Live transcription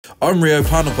I'm Rio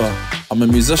Panapa. I'm a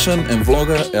musician and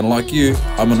vlogger, and like you,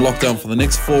 I'm in lockdown for the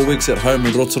next 4 weeks at home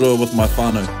in Rotorua with my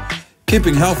whānau.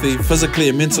 Keeping healthy, physically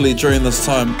and mentally during this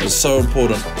time is so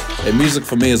important, and music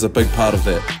for me is a big part of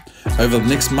that. Over the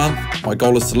next month, my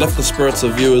goal is to lift the spirits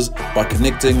of viewers by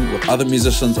connecting with other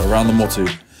musicians around the motu,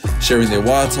 sharing their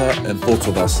waiata and thoughts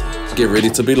with us. Get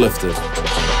ready to be lifted.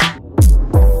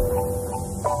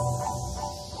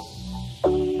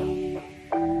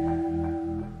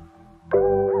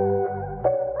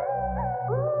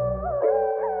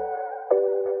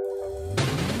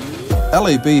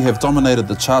 L.A.B have dominated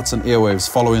the charts and airwaves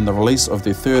following the release of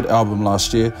their third album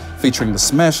last year, featuring the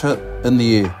smash hit In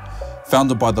the Air.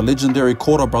 Founded by the legendary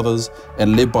Kora brothers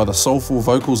and led by the soulful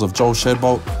vocals of Joel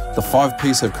Shadbolt, the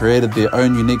five-piece have created their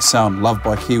own unique sound loved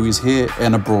by Kiwis here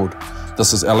and abroad.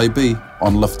 This is L.A.B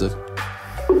on Lifted.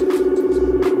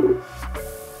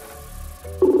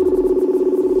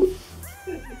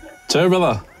 Cheers,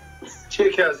 brother.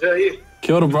 Cheers, cuz. How are you?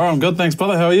 Kia ora, bro. I'm good, thanks,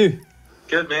 brother. How are you?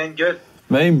 Good, man. Good.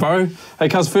 Mean, bro. Hey,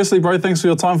 cuz, firstly, bro, thanks for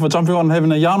your time for jumping on and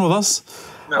having a yarn with us.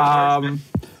 No worries,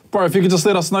 bro, if you could just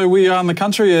let us know where you are in the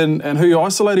country and who you're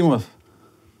isolating with.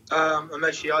 I'm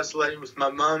actually isolating with my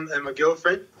mum and my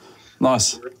girlfriend.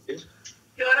 Nice. Kia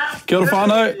ora. Kia ora,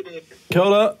 whānau. Kia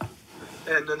ora.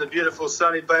 And in the beautiful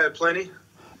sunny Bay of Plenty.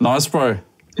 Nice, bro.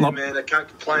 Yeah, man, I can't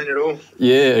complain at all.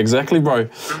 Yeah, exactly, bro.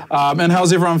 And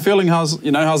how's everyone feeling? How's the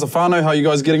whānau? How are you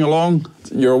guys getting along?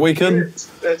 You're a week in? Yeah,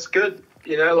 it's good.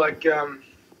 You know, like, I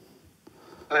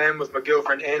am with my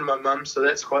girlfriend and my mum, so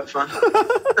that's quite fun.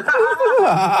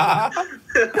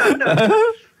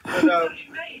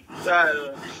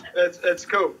 But, it's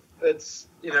cool. It's,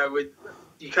 you know,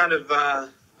 you kind of,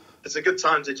 it's a good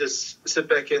time to just sit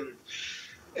back and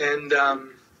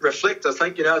reflect, I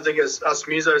think. You know, I think as us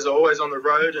musos are always on the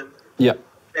road, and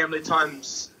family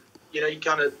times, you know, you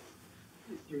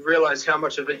realise how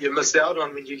much of it you miss out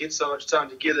on when you get so much time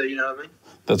together, you know what I mean?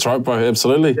 That's right, bro,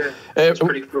 absolutely. Yeah, it's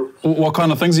pretty cool. What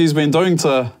kind of things have you been doing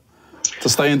to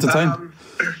stay entertained?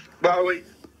 Well,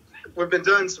 we've been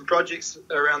doing some projects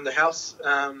around the house.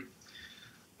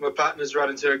 My partner's right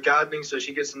into her gardening, so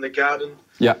she gets in the garden.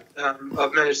 Yeah.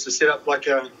 I've managed to set up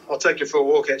I'll take you for a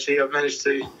walk, actually. I've managed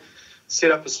to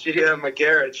set up a studio in my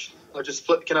garage.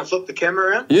 Can I flip the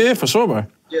camera around? Yeah, for sure, bro.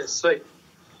 Yeah, sweet.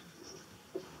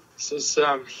 This is,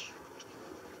 my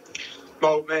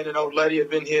old man and old lady have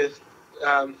been here.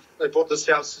 They bought this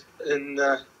house in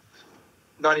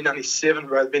 1997,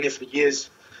 bro. They've been here for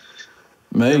years.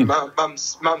 Me.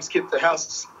 Mum's kept the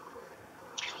house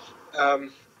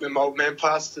when my old man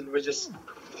passed, and it's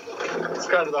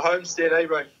kind of the homestead, eh,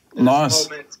 bro? Nice.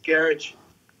 Old man's garage.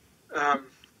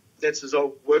 That's his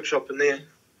old workshop in there.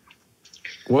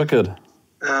 Wicked.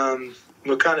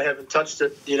 We kind of haven't touched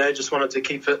it, you know, just wanted to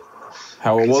keep it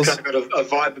how it was. It's kind of got a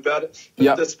vibe about it.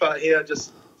 Yeah. This part here, I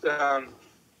just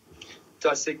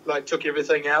took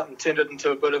everything out and turned it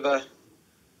into a bit of a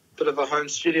home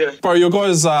studio. Bro, your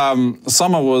guys'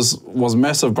 summer was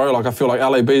massive, bro. Like, I feel like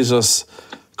L.A.B's just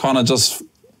kind of just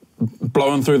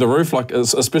blowing through the roof, like,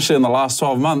 especially in the last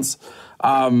 12 months.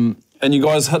 And you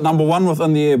guys hit #1 with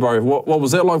In the Air, bro. What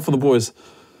was that like for the boys?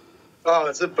 Oh,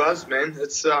 it's a buzz, man.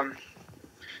 It's I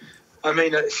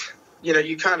mean, you know,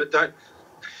 you kind of don't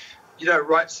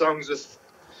write songs with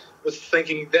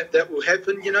thinking that will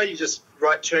happen. You know, you just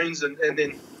write tunes and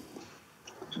then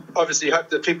obviously hope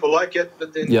that people like it.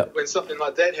 But then when something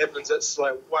like that happens, it's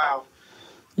like, wow.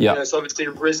 Yeah. You know, it's obviously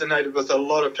resonated with a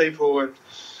lot of people,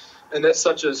 and that's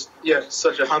such a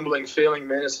humbling feeling,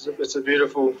 man. It's a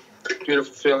beautiful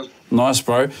feeling. Nice,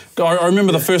 bro. I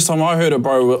remember the first time I heard it,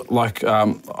 bro. Like,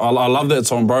 I love that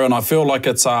song, bro, and I feel like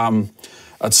it's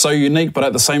so unique, but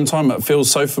at the same time, it feels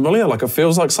so familiar. Like, it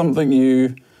feels like something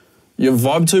you've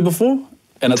vibed to before,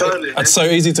 and it's so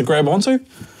easy to grab onto.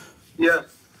 Yeah,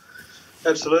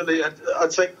 absolutely. And I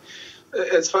think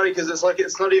it's funny because it's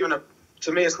not even a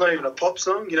pop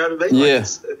song. You know what I mean? Yeah. Like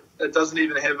it doesn't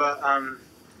even have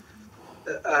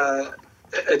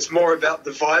it's more about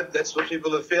the vibe. That's what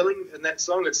people are feeling in that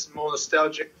song. It's more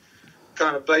nostalgic,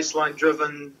 kind of bassline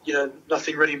driven. You know,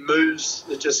 nothing really moves.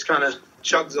 It just kind of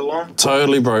chugs along.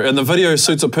 Totally, bro. And the video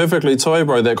suits it perfectly too,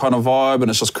 bro. That kind of vibe, and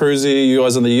it's just cruisy. You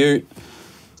guys in the ute.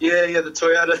 Yeah, the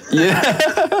Toyota. Yeah.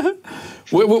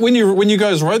 when you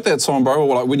guys wrote that song, bro,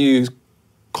 or like when you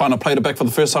kind of played it back for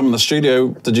the first time in the studio,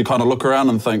 did you kind of look around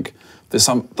and think, this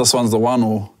one's the one,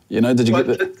 or, you know, did you get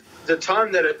that? The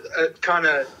time that it kind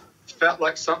of felt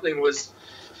like something was,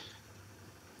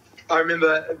 I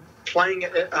remember playing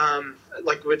it,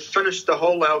 like we'd finished the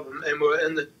whole album and we were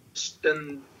in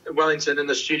Wellington in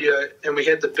the studio, and we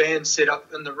had the band set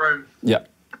up in the room,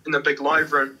 in the big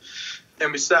live room,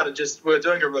 we started we were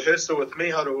doing a rehearsal with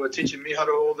Miharu. We were teaching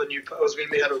Miharu all the new. It was when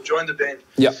Miharu joined the band.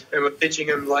 Yeah. And we're teaching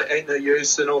him like Ain't No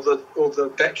Use and all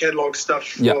the back catalogue stuff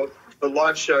for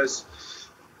live shows.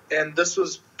 And this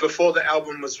was before the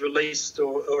album was released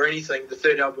or anything, the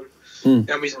third album. And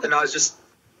I just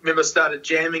remember started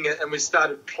jamming it, and we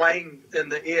started playing in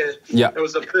the air. Yeah. It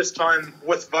was the first time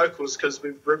with vocals, because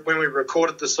when we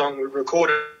recorded the song, we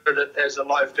recorded it as a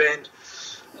live band.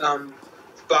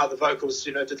 Bar the vocals,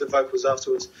 did the vocals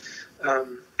afterwards.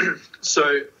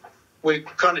 So we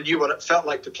kind of knew what it felt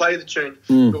like to play the tune,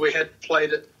 but we had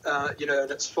played it,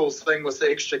 in its full thing with the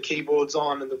extra keyboards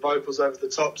on and the vocals over the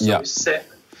top. So we sat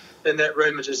in that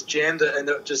room and just jammed it, and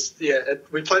it just,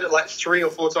 we played it like 3 or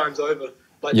 4 times over.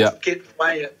 Like, just kept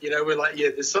playing it, we're like,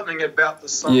 there's something about the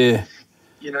song. Yeah.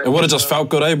 It would have just felt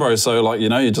good, bro? So, like,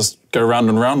 you just go round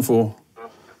and round for...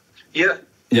 Yeah.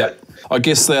 I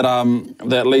guess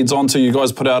that leads on to you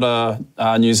guys put out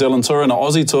a New Zealand tour and an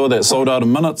Aussie tour that sold out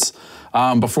in minutes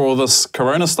before all this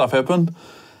Corona stuff happened.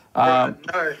 No,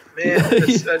 man,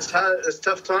 it's hard. It's a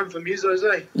tough time for musos,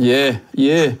 eh?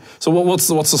 Yeah. So what's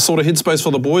the sort of headspace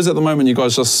for the boys at the moment? You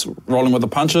guys just rolling with the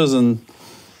punches and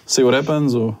see what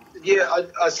happens, or? Yeah,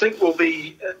 I think we'll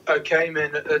be okay,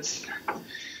 man.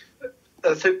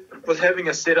 I think with having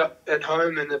a setup at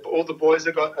home, and all the boys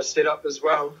have got a setup as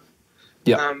well.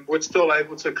 Yeah. We're still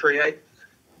able to create.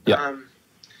 Yeah.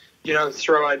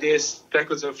 Throw ideas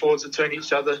backwards and forwards between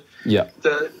each other. Yeah.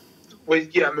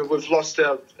 We've lost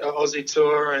our Aussie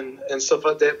tour and stuff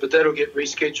like that, but that'll get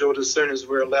rescheduled as soon as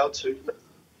we're allowed to.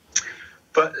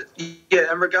 But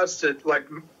in regards to like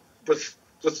with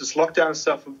this lockdown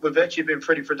stuff, we've actually been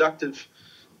pretty productive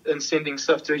in sending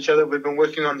stuff to each other. We've been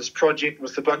working on this project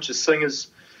with a bunch of singers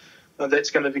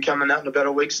that's going to be coming out in about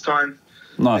a week's time.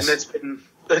 Nice. And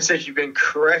that's actually been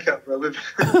crack up, bro. We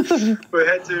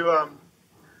had to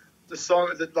the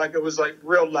song that it was like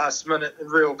real last minute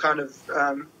and real kind of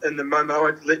in the moment. I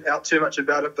won't let out too much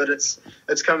about it, but it's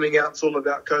coming out. It's all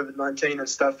about COVID-19 and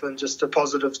stuff, and just a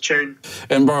positive tune.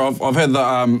 And bro, I've had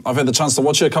the chance to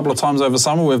watch you a couple of times over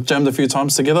summer. We've jammed a few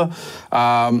times together.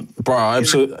 Bro, I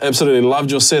absolutely loved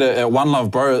your set at One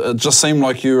Love, bro. It just seemed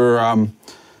like you were in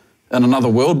another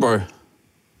world, bro.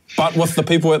 But with the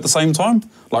people at the same time,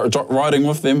 like riding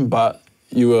with them, but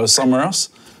you were somewhere else.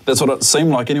 That's what it seemed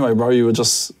like anyway, bro. You were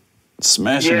just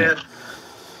smashing it.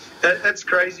 That's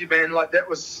crazy, man. Like,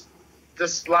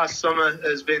 this last summer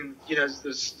has been,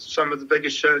 some of the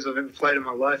biggest shows I've ever played in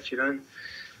my life, and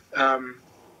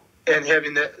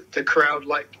having the crowd,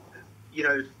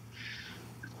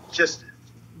 just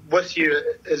with you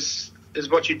is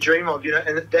what you dream of,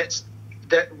 and that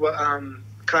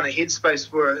kind of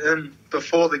headspace we're in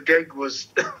before the gig was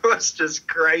just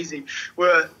crazy.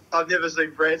 I've never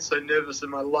seen Brad so nervous in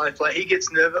my life. Like, he gets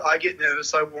nervous, I get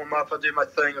nervous, I warm up, I do my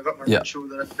thing, I've got my ritual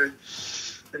that I do.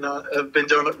 And I've been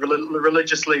doing it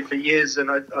religiously for years,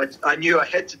 and I knew I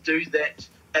had to do that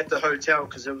at the hotel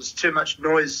because there was too much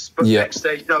noise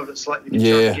backstage. It's like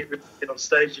you're trying to get on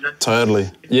stage, Totally.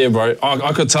 Yeah, bro.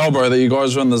 I could tell, bro, that you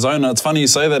guys were in the zone. It's funny you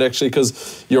say that, actually,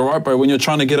 because you're right, bro. When you're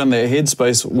trying to get in that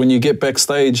headspace, when you get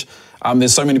backstage,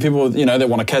 there's so many people, that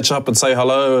want to catch up and say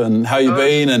hello and how you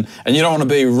been, and you don't want to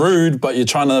be rude, but you're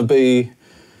trying to be,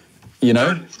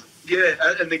 Yeah,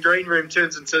 and the green room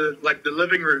turns into, like, the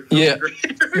living room. Yeah.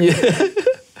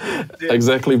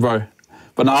 Exactly, bro.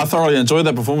 But no, I thoroughly enjoyed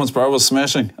that performance, bro. It was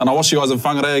smashing. And I watched you guys in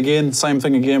Whangarei again. Same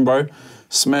thing again, bro.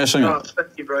 Smashing it. Thank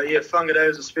you, bro. Yeah, Whangarei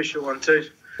was a special one too.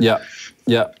 Yeah.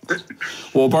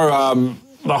 Well, bro,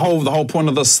 the whole point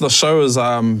of this show is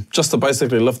just to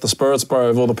basically lift the spirits, bro,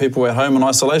 of all the people at home in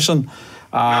isolation.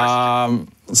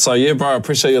 So, yeah, bro, I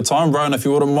appreciate your time, bro. And if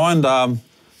you wouldn't mind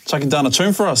chucking down a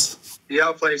tune for us. Yeah,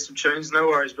 I'll play some tunes. No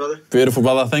worries, brother. Beautiful,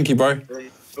 brother. Thank you, bro. Yeah,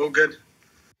 all good.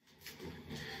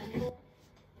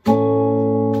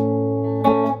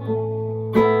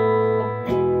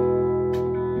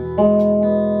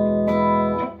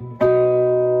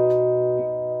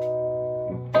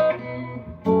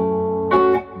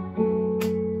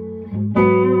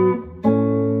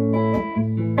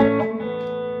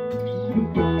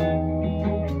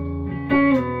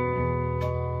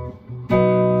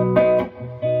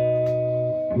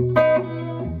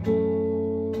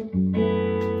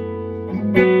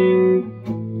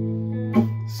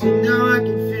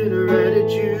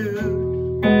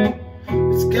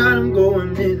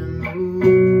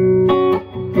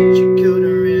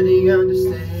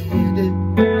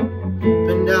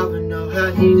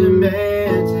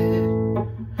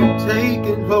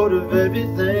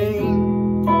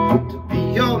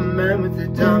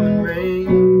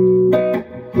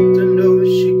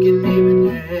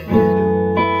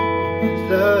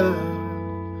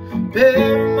 Baby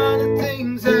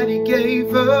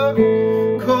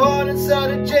caught inside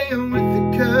a jail with the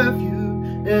curfew,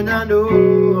 and I know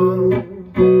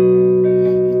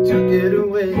you took it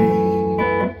away.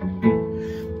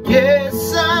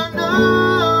 Yes, I know,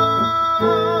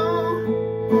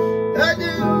 I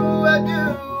do, I do,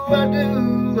 I do,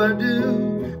 I do,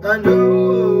 I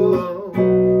know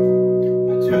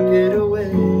you took it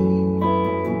away.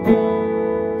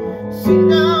 See,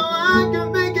 now I can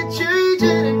make a change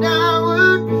in an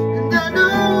hour, and I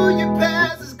know your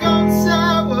past has gone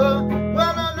sour.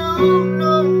 Well, I know,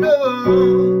 no, no,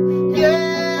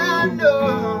 yeah, I know.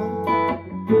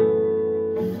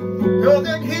 Know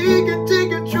that he can take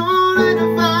control in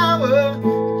a power,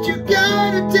 but you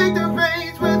gotta take the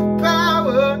reins with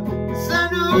power. 'Cause I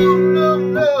know, no,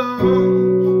 no,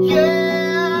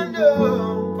 yeah, I know.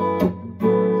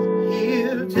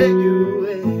 He'll take you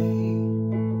away.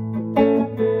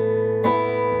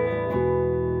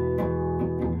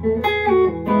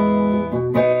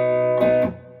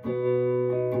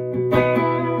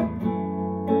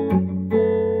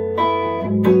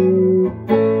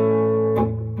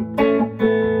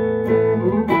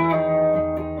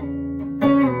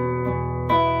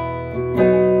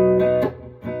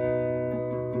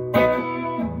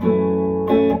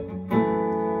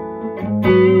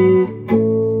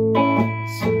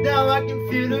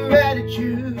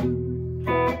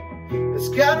 It's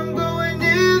got him going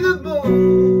in the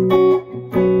mood.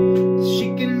 She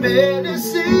can barely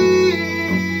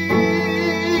see,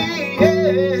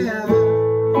 yeah.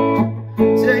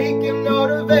 Taking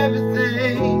note of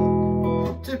everything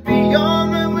to be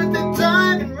armored with the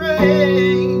diamond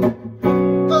ring.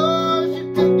 Oh, she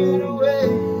took it away.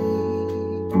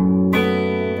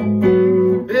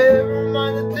 Bear in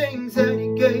mind the things that he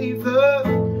gave her.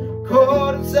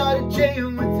 Caught inside a jail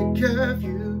with the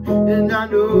curfew, and I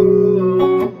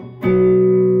know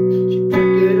she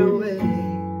took it away.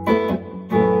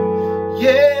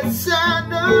 Yes, I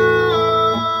know,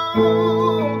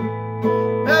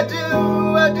 I do,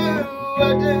 I do,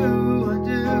 I do, I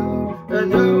do, I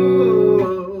know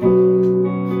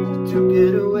she took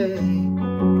it away.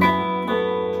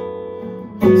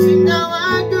 See, now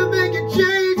I could make a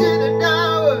change in an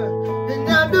hour, and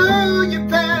I know your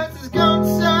past has gone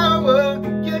sour.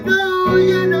 You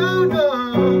know, no,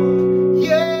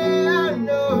 yeah, I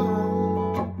know.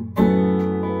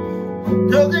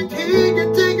 Know that he can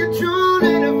take control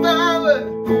in a power,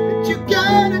 but you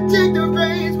gotta take the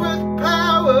reins with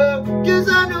power. 'Cause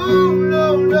I know,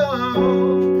 no,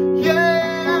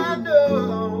 yeah, I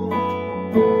know.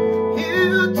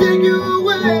 He'll take you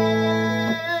away.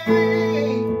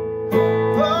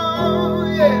 Oh,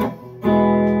 yeah.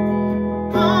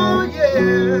 Oh, yeah.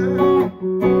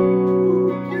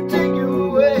 He'll take you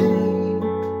away.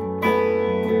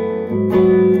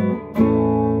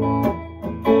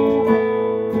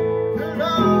 No,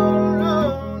 no, no,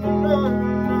 no.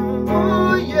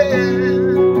 Oh,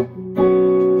 yeah.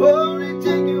 Oh, he'll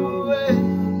take you away.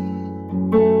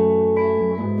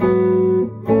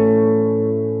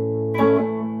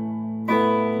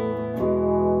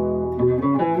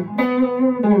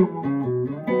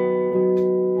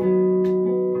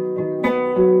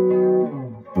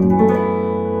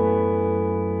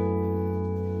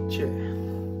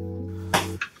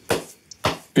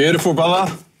 Beautiful,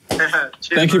 brother.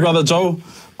 Thank you, brother Joel.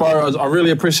 Bro, I really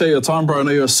appreciate your time, bro. I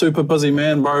know you're a super busy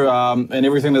man, bro, and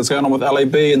everything that's going on with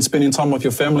L.A.B and spending time with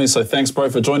your family. So thanks, bro,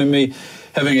 for joining me,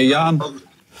 having a yarn.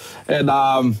 And,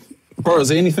 bro, is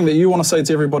there anything that you want to say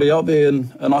to everybody out there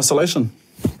in isolation?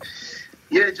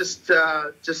 Yeah, just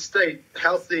stay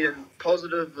healthy and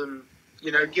positive, and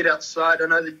get outside. I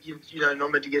know that you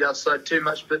not meant to get outside too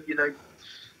much, but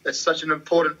that's such an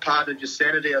important part of your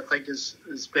sanity. I think is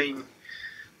being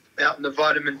out in the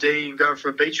vitamin D and going for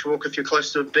a beach walk if you're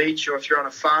close to a beach, or if you're on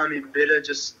a farm, even better.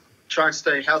 Just try and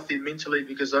stay healthy mentally,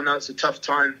 because I know it's a tough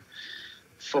time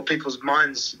for people's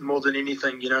minds more than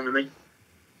anything. You know what I mean?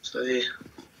 So yeah.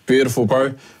 Beautiful,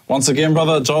 bro. Once again,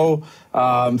 brother Joel,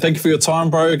 thank you for your time,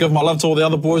 bro. Give my love to all the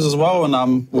other boys as well,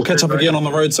 and we'll catch up again on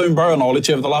the road soon, bro, and I'll let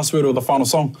you have the last word or the final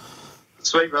song.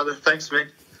 Sweet, brother. Thanks,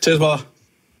 man. Cheers, brother.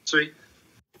 Sweet.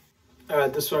 All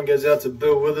right, this one goes out to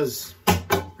Bill Withers.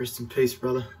 Rest in peace,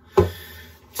 brother.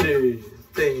 2,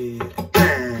 3,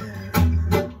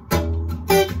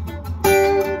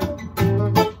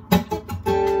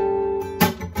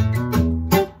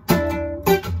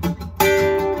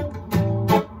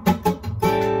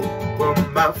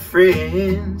 my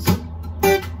friends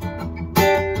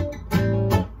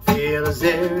feel as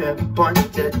if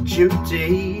point at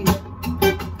duty.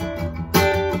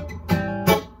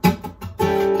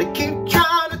 They keep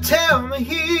trying to tell me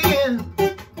here,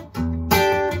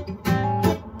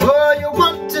 all you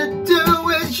want to do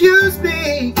is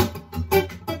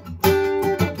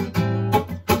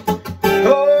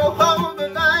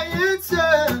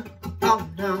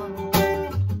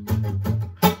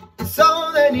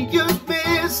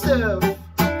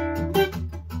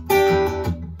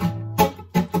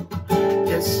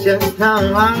That's just how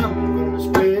I'm gonna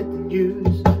spread the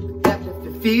news. That if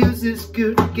it feels this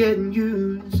good getting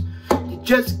used, you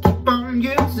just keep on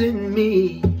using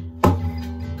me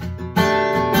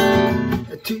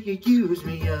till you use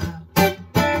me up.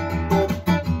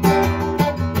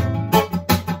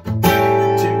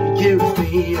 Till you use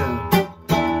me up.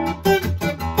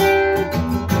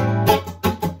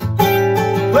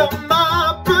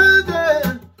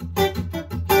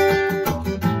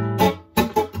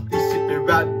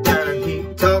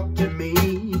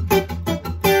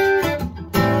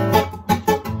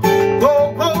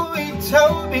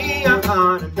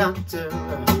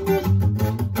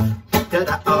 That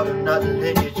I ought to not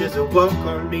let you just walk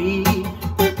on me.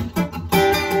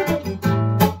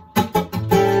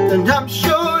 And I'm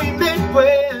sure you meant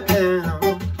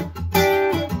well.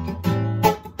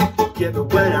 Yeah,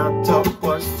 but when our talk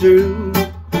was through,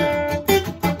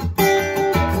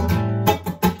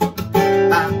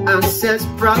 I says,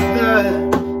 brother,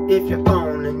 if you're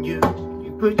on and you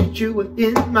put you were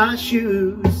in my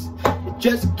shoes, you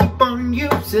just keep on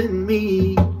using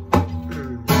me.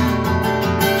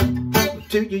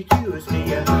 Till you use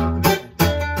me up.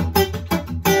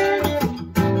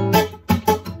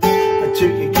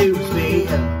 Until you use me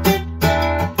up.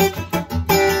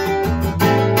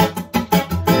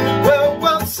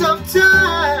 Well,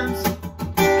 sometimes,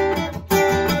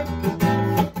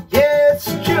 yeah, it's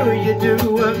true you do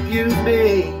abuse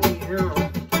me.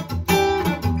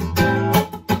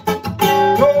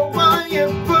 Oh, why you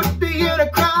put me in a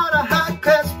crowd of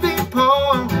high-class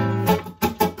people,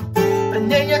 and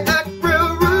then you act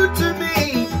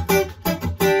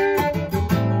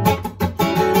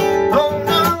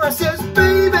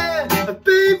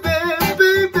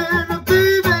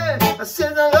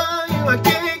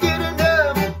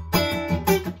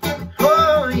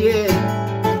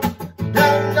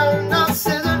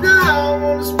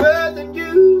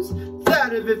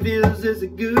is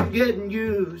it good getting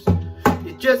used?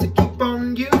 You just keep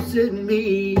on using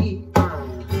me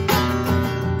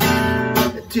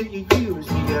until you use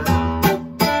me up.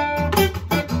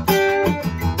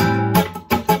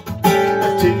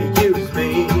 Until you use me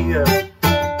up.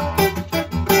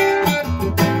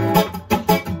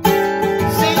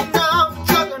 See, now I'm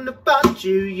talking about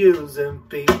you using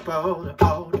people. It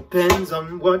all depends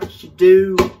on what you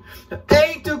do. It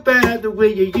ain't too bad the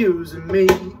way you're using me,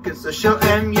 'cause I sure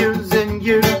am using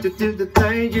you to do the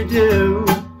things you do.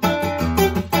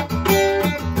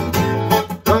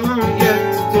 Oh yeah,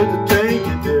 to do the things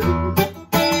you do.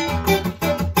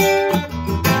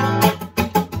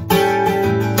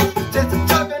 Just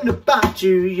talking about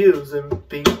you using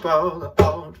people, it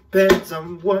all depends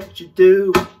on what you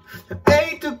do. It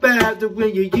ain't too bad the way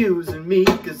you're using me,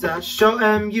 'cause I sure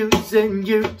am using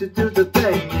you to do the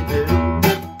thing you do.